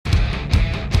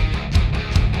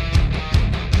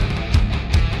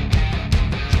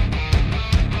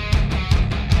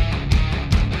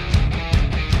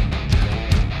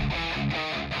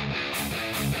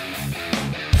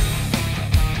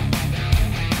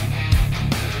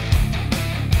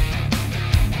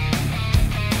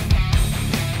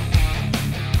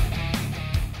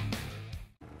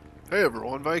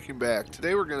everyone, Viking back.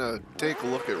 Today we're going to take a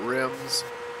look at RiMS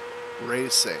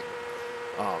racing.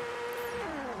 Um,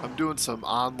 I'm doing some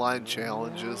online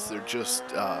challenges. They're just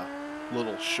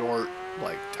little short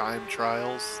like time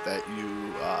trials that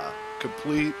you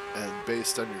complete, and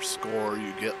based on your score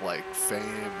you get like fame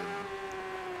and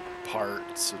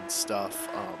parts and stuff.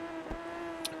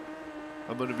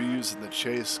 I'm going to be using the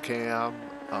chase cam.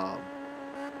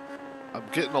 I'm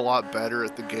getting a lot better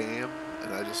at the game,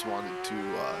 and I just wanted to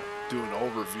do an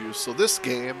overview. So this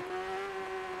game,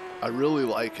 I really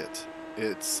like it.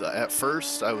 It's at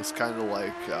first I was kind of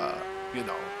like, you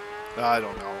know, I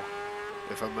don't know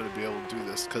if I'm going to be able to do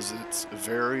this because it's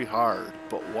very hard.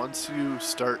 But once you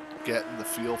start getting the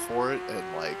feel for it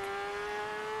and like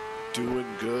doing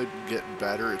good and getting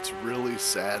better, it's really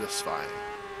satisfying.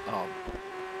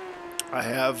 I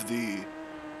have the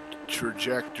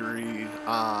trajectory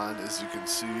on, as you can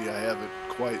see. I haven't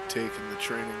quite taken the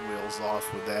training wheels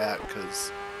off with that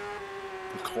because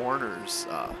the corners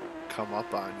come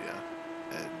up on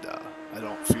you, and I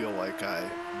don't feel like I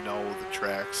know the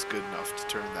track's good enough to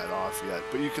turn that off yet.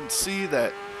 But you can see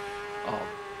that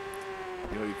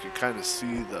you know, you can kind of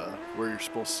see the where you're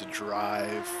supposed to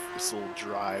drive. It's a little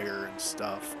drier and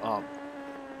stuff.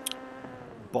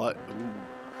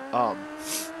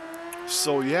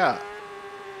 So yeah,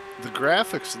 the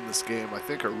graphics in this game I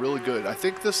think are really good. I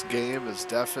think this game is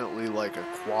definitely like a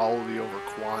quality over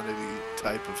quantity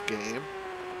type of game.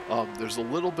 There's a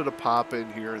little bit of pop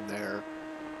in here and there,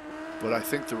 but I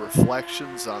think the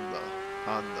reflections on the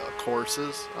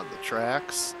courses, on the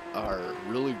tracks, are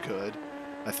really good.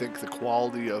 I think the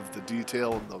quality of the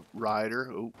detail in the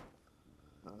rider, oh,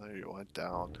 there you went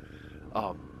down.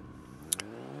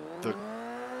 The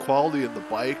quality of the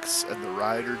bikes and the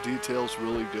rider details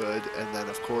really good, and then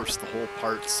of course the whole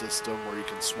parts system where you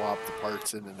can swap the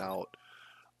parts in and out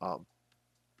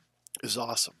is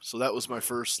awesome. So that was my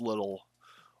first little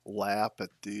lap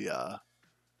at the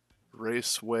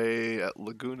raceway at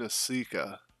Laguna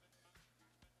Seca.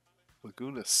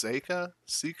 Laguna Seca?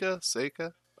 Seca?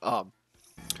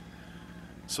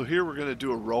 So here we're gonna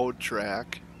do a road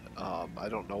track. I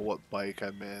don't know what bike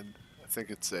I'm in. I think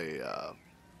it's a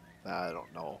I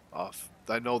don't know.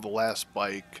 I know the last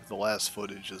bike, the last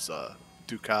footage is a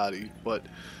Ducati, but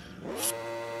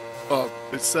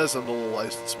it says on the little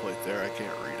license plate there. I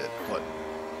can't read it, but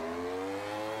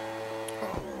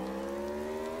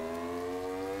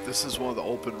this is one of the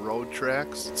open road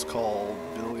tracks. It's called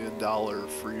 $1 Million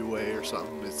Freeway or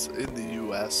something. It's in the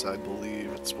U.S., I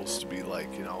believe. It's supposed to be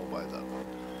like, you know, by the,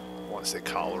 I want to say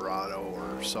Colorado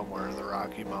or somewhere in the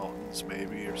Rocky Mountains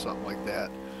maybe, or something like that.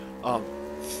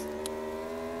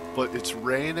 But it's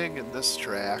raining in this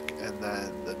track, and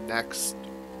then the next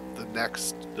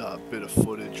bit of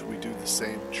footage we do the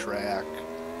same track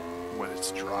when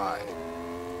it's dry.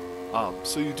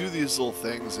 So you do these little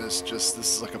things, and it's just,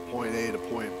 this is like a point A to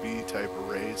point B type of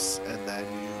race, and then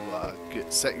you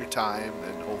set your time,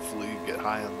 and hopefully you get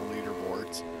high on the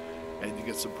leaderboards, and you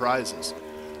get some prizes.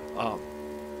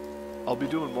 I'll be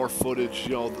doing more footage.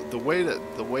 You know, the way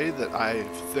that I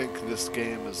think this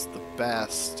game is the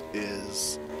best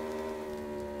is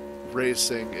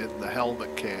racing in the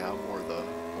helmet cam, or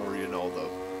you know,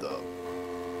 the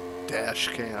dash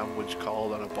cam, which you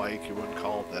call it on a bike. You wouldn't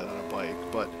call it that on a bike,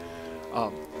 but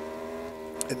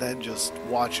and then just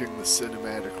watching the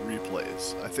cinematic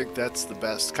replays. I think that's the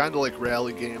best. Kind of like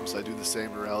rally games. I do the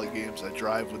same in rally games. I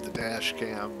drive with the dash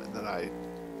cam, and then I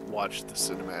watch the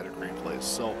cinematic replays.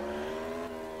 So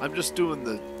I'm just doing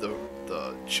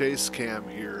the chase cam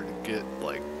here to get,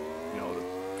 like, you know,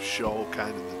 to show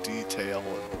kind of the detail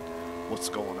and what's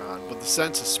going on. But the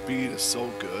sense of speed is so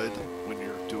good when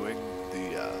you're doing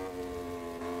the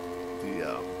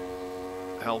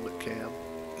helmet cam,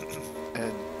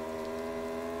 and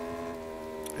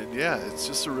yeah, it's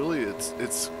just a really,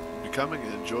 it's becoming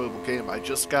an enjoyable game. I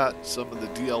just got some of the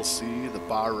DLC. The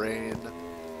Bahrain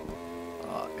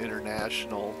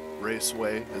International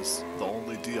Raceway is the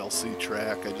only DLC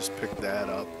track. I just picked that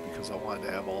up because I wanted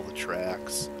to have all the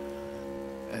tracks,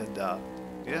 and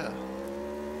yeah,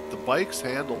 the bikes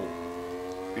handle,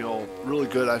 you know, really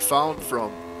good. I found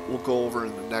from, we'll go over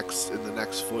in the next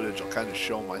footage, I'll kind of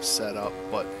show my setup,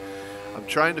 but I'm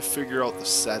trying to figure out the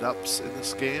setups in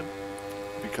this game,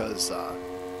 because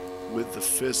with the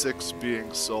physics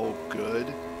being so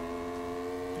good,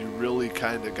 you really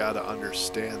kind of got to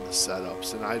understand the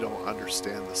setups, and I don't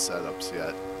understand the setups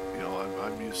yet. You know,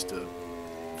 I'm used to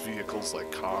vehicles like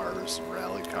cars and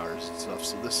rally cars and stuff,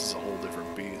 so this is a whole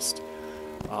different beast.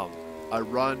 I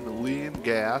run lean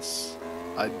gas.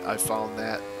 I found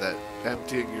that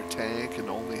emptying your tank and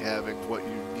only having what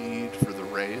you need for the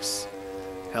race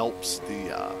helps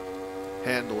the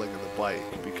handling of the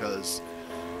bike, because,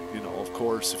 you know, of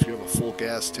course, if you have a full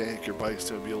gas tank, your bike's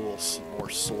going to be a little more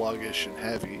sluggish and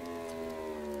heavy.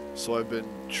 So I've been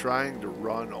trying to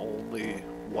run only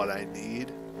what I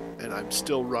need, and I'm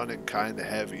still running kind of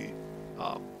heavy,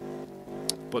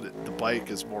 but the bike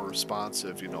is more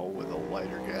responsive, you know, with a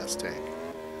lighter gas tank.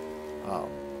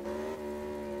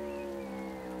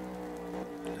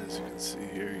 As you can see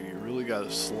here, you really got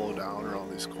to slow down around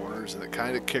these corners, and it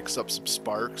kind of kicks up some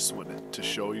sparks to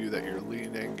show you that you're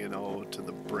leaning, you know, to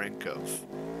the brink of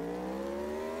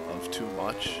too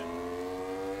much.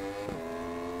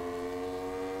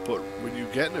 But when you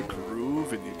get in a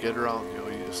groove and you get around, you know,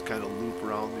 you just kind of loop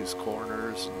around these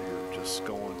corners and you're just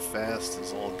going fast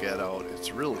as all get out.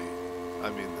 It's really,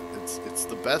 I mean, it's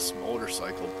the best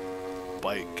motorcycle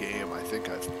bike game I think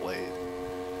I've played.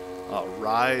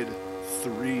 Ride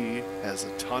 3 has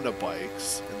a ton of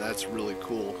bikes, and that's really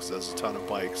cool because it has a ton of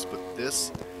bikes. But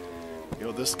this, you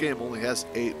know, this game only has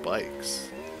 8 bikes.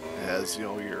 It has, you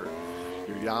know, your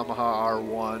Yamaha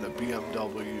R1, a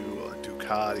BMW, a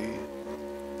Ducati,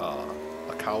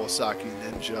 a Kawasaki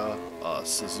Ninja, a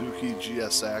Suzuki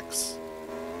GSX.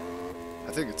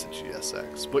 I think it's a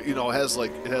GSX, but you know, it has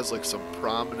like some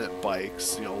prominent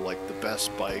bikes, you know, like the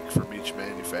best bike from each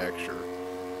manufacturer,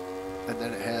 and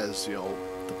then it has, you know,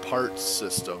 the parts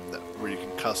system where you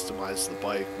can customize the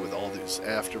bike with all these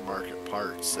aftermarket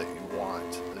parts that you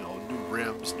want. You know, new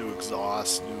rims, new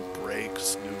exhaust, new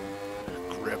brakes,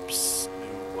 new grips,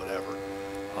 new whatever.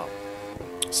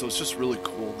 So it's just really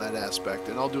cool in that aspect,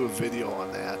 and I'll do a video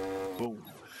on that. Boom,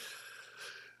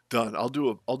 done. I'll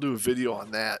do a video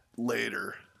on that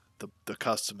later. The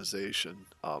customization.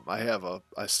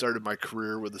 I started my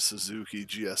career with a Suzuki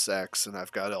GSX, and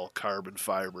I've got it all carbon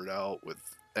fibered out with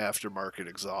aftermarket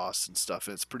exhaust and stuff,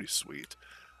 and it's pretty sweet.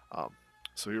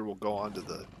 So here we'll go on to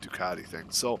the Ducati thing.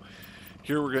 So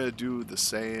here we're gonna do the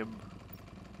same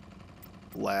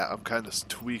I'm kind of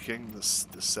tweaking the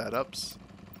setups.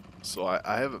 So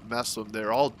I haven't messed with them.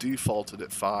 They're all defaulted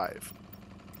at 5.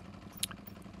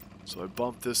 So I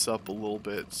bumped this up a little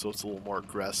bit so it's a little more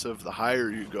aggressive. The higher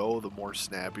you go, the more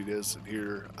snappy it is. And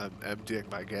here I'm emptying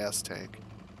my gas tank.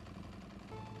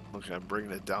 Look, I'm bringing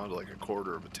it down to like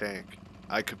 1/4 of a tank.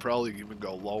 I could probably even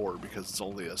go lower because it's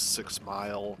only a 6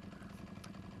 mile.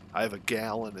 I have a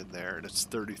gallon in there and it's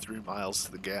 33 miles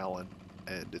to the gallon.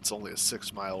 And it's only a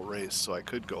 6 mile race, so I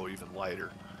could go even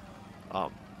lighter.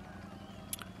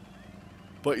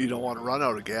 But you don't want to run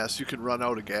out of gas. You can run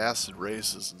out of gas in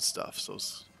races and stuff, so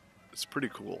it's pretty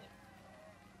cool.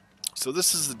 So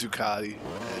this is the Ducati,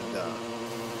 and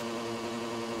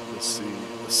you'll see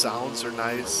the sounds are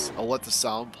nice. I'll let the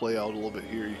sound play out a little bit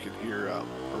here. You can hear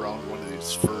around one of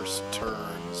these first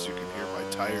turns, you can hear my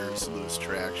tires lose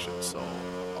traction, so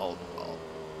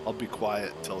I'll be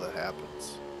quiet until that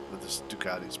happens. But this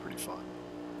Ducati is pretty fun.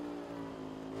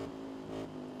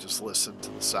 Just listen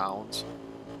to the sounds.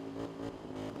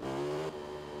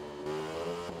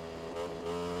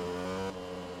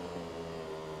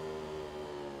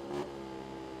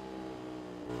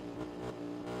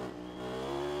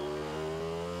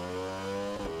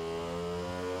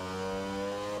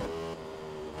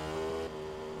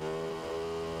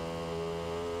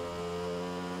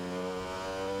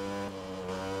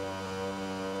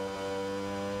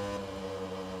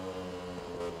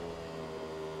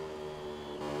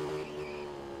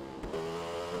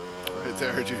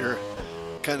 There, dear,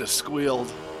 kind of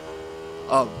squealed.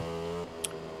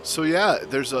 So yeah,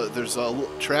 there's a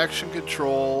traction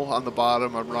control on the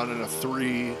bottom. I'm running a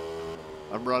 3.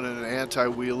 I'm running an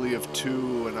anti-wheelie of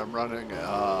 2, and I'm running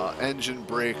engine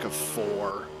brake of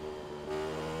 4.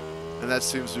 And that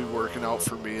seems to be working out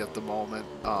for me at the moment.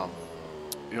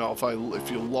 You know,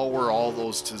 if you lower all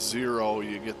those to 0,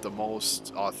 you get the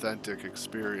most authentic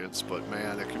experience. But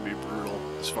man, it can be brutal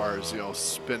as far as, you know,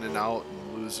 spinning out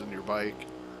and losing your bike.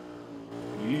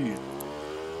 Yeah.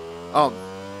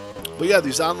 But yeah,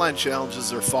 these online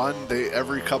challenges are fun.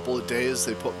 Every couple of days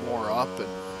they put more up, and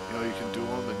you know, you can do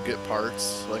them and get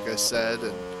parts, like I said,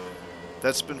 and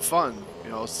that's been fun.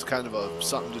 You know, it's kind of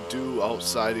something to do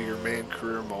outside of your main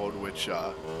career mode, which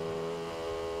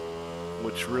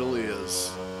really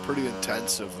is pretty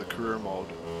intensive. The career mode.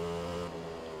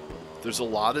 There's a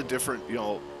lot of different, you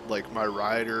know, like my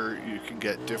rider, you can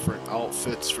get different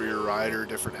outfits for your rider,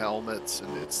 different helmets,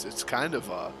 and it's kind of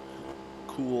a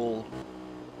cool,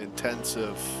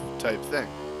 intensive type thing.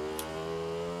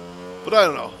 But I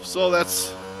don't know. So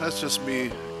that's just me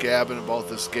gabbing about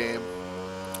this game.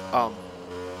 I'll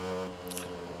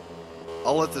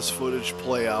let this footage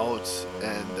play out,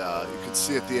 and you can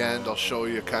see at the end, I'll show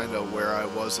you kind of where I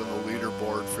was on the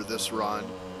leaderboard for this run.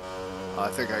 I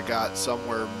think I got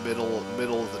somewhere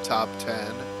middle of the top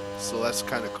 10, so that's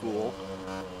kind of cool.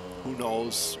 Who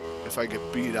knows if I get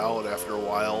beat out after a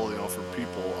while, you know, from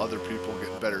other people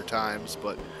getting better times,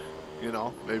 but you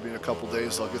know, maybe in a couple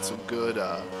days I'll get some good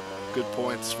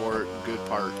points for it and good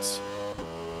parts.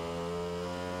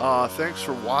 Thanks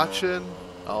for watching.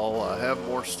 I'll have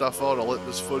more stuff out. I'll let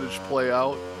this footage play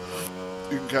out.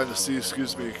 You can kind of see,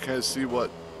 excuse me, you can kind of see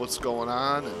what's going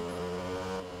on. And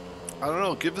I don't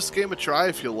know, give this game a try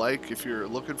if you like. If you're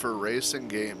looking for a racing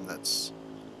game that's,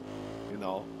 you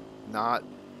know, not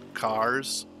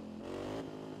cars.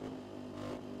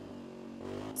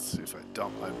 Let's see if I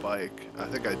dump my bike. I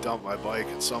think I dumped my bike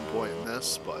at some point in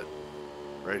this, but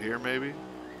right here maybe.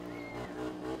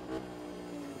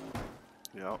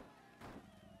 Yep.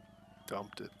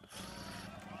 Dumped it.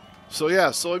 So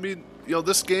yeah, so I mean, you know,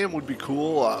 this game would be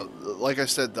cool. Like I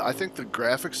said, I think the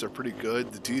graphics are pretty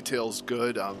good. The detail's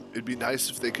good. It'd be nice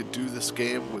if they could do this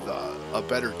game with a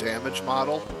better damage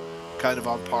model, kind of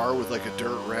on par with like a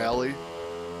dirt rally,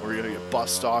 where you know you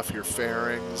bust off your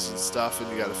fairings and stuff, and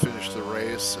you got to finish the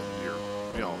race, and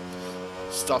you know,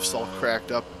 stuff's all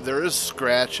cracked up. There is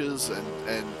scratches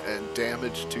and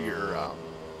damage to your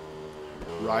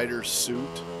rider's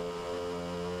suit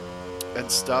and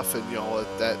stuff, and you know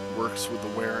that works with the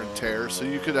wear and tear. So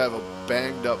you could have a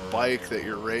banged up bike that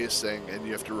you're racing and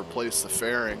you have to replace the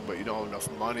fairing, but you don't have enough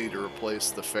money to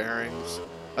replace the fairings.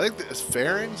 I think it's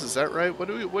fairings, is that right? What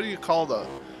do you call the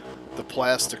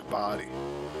plastic body?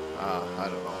 I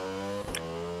don't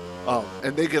know.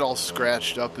 And they get all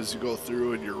scratched up as you go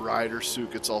through, and your rider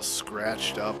suit gets all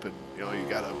scratched up, and you know you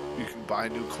can buy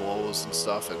new clothes and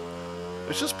stuff, and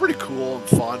it's just pretty cool and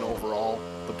fun overall.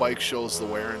 The bike shows the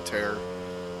wear and tear.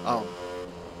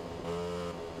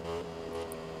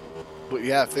 But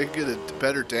yeah, if they could get a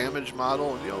better damage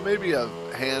model, and you know, maybe a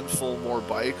handful more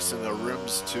bikes and a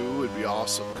RiMS 2 would be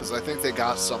awesome, because I think they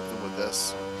got something with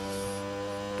this.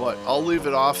 But I'll leave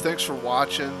it off. Thanks for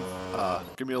watching.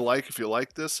 Give me a like if you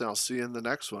like this, and I'll see you in the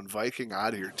next one. Viking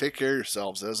out of here. Take care of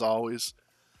yourselves, as always.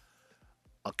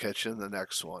 I'll catch you in the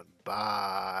next one.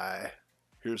 Bye.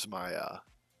 Here's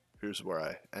where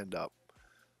I end up.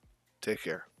 Take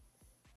care.